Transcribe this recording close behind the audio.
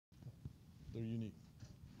They're unique.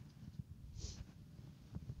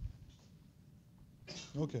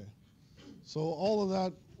 Okay. So all of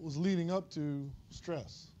that was leading up to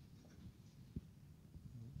stress.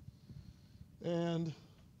 And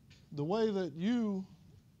the way that you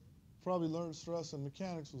probably learned stress in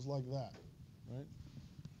mechanics was like that, right?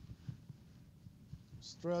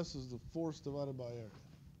 Stress is the force divided by area.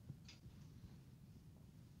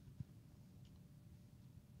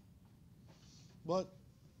 But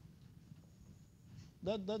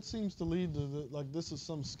that seems to lead to like this is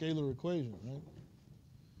some scalar equation, right?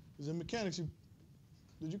 Because in mechanics,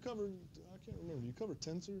 did you cover, I can't remember, did you cover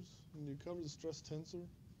tensors? Did you cover the stress tensor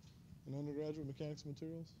in undergraduate mechanics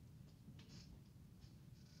materials?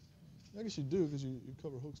 I guess you do because you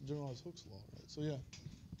cover generalized Hooke's law, right? So yeah,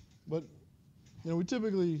 but we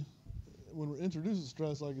typically, when we're introducing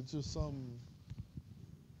stress, like it's just some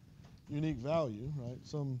unique value, right?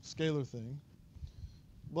 Some scalar thing.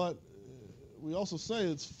 But we also say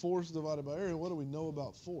it's force divided by area. What do we know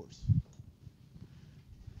about force?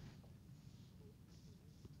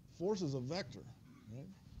 Force is a vector, right?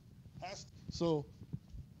 So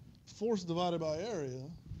force divided by area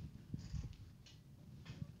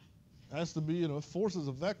has to be, if force is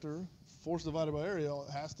a vector, force divided by area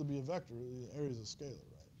has to be a vector. The area is a scalar,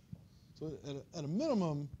 right? So at a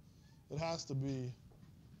minimum, it has to be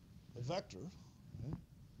a vector, right?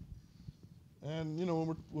 And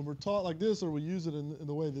when we're taught like this, or we use it in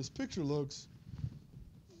the way this picture looks,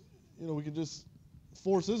 we can just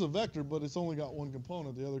force is a vector, but it's only got one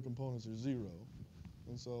component. The other components are zero,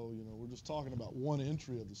 and so we're just talking about one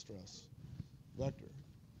entry of the stress vector,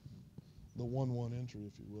 the 1-1 entry,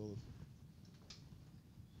 if you will.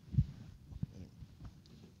 Anyway.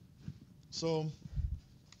 So.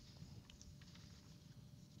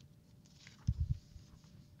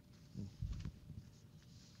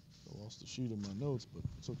 Lost the sheet of my notes, but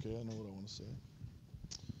it's okay. I know what I want to say.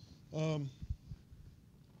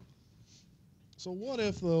 So what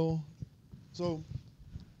if, though? So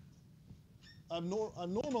I've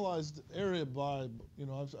normalized area by,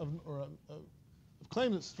 I've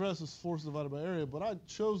claimed that stress is force divided by area, but I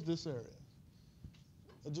chose this area.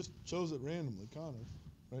 I just chose it randomly, kind of,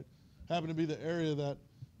 right? Happened to be the area that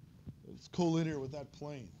is collinear with that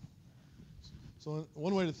plane. So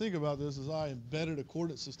one way to think about this is I embedded a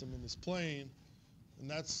coordinate system in this plane, and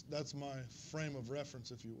that's my frame of reference,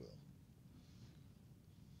 if you will.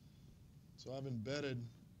 So I've embedded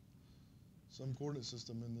some coordinate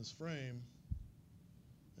system in this frame,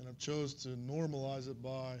 and I've chose to normalize it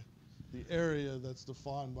by the area that's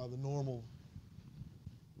defined by the normal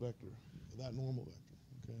vector, that normal vector,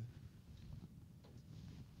 okay?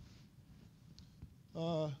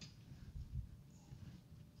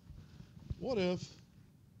 What if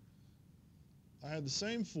I had the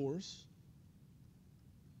same force,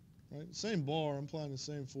 right? The same bar I'm applying the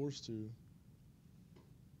same force to.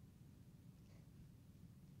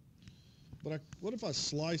 But what if I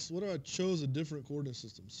chose a different coordinate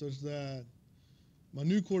system such that my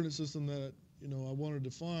new coordinate system that I wanted to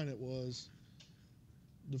define it was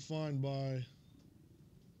defined by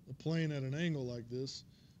a plane at an angle like this,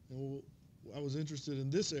 and I was interested in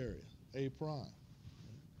this area, A prime.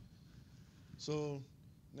 So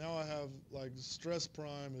now I have like stress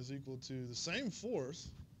prime is equal to the same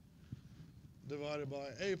force divided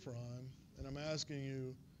by A prime, and I'm asking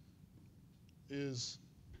you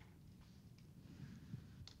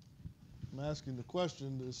I'm asking the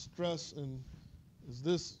question, is stress and is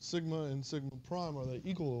this sigma and sigma prime, are they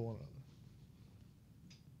equal to one another?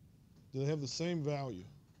 Do they have the same value?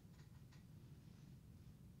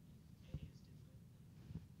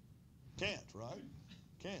 Can't, right?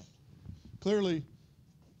 Can't. Clearly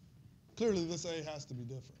this A has to be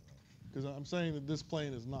different, right? Because I'm saying that this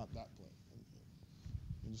plane is not that plane.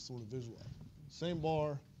 You just sort of visualize it. Same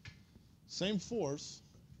bar, same force.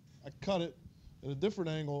 I cut it at a different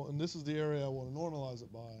angle, and this is the area I want to normalize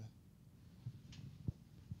it by.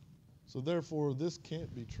 So therefore, this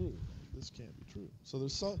can't be true. This can't be true. So there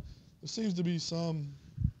seems to be some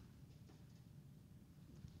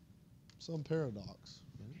paradox,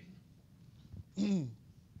 right?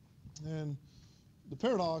 And the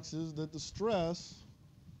paradox is that the stress,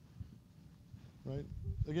 right,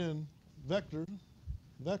 again, vector,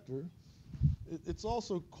 it's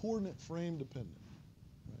also coordinate frame dependent,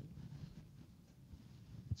 right?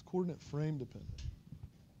 It's coordinate frame dependent.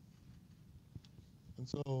 And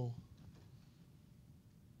so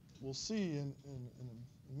we'll see in a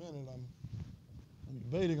minute. I'm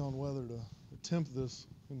debating on whether to attempt this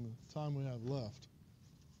in the time we have left.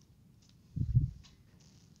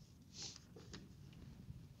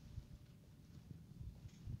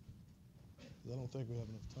 I don't think we have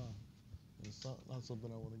enough time. And it's not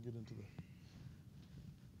something I want to get into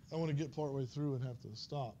I want to get partway through and have to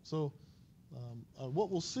stop. So what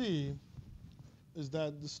we'll see is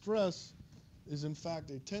that the stress is in fact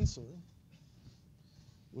a tensor,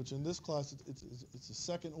 which in this class it's a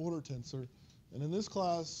second order tensor. And in this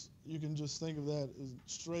class, you can just think of that as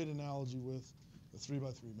straight analogy with a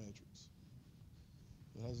 3x3 matrix.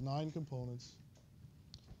 It has 9 components.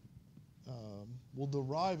 We'll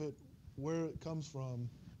derive it where it comes from.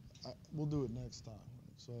 We'll do it next time.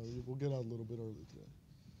 So we'll get out a little bit early today.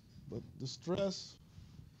 But the stress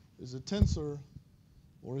is a tensor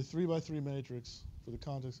or a 3x3 matrix for the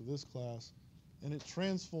context of this class, and it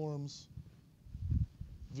transforms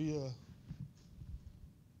via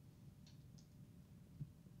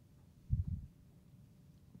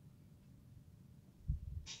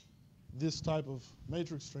this type of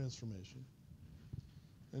matrix transformation.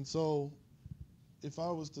 And so if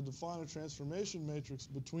I was to define a transformation matrix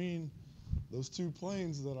between those 2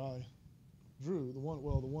 planes that I drew, the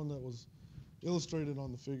one that was illustrated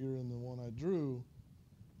on the figure and the one I drew,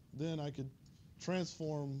 then I could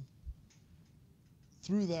transform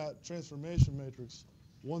through that transformation matrix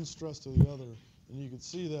one stress to the other. And you could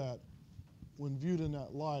see that when viewed in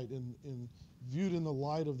that light, viewed in the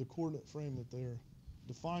light of the coordinate frame that they're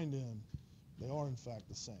defined in, they are in fact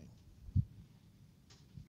the same.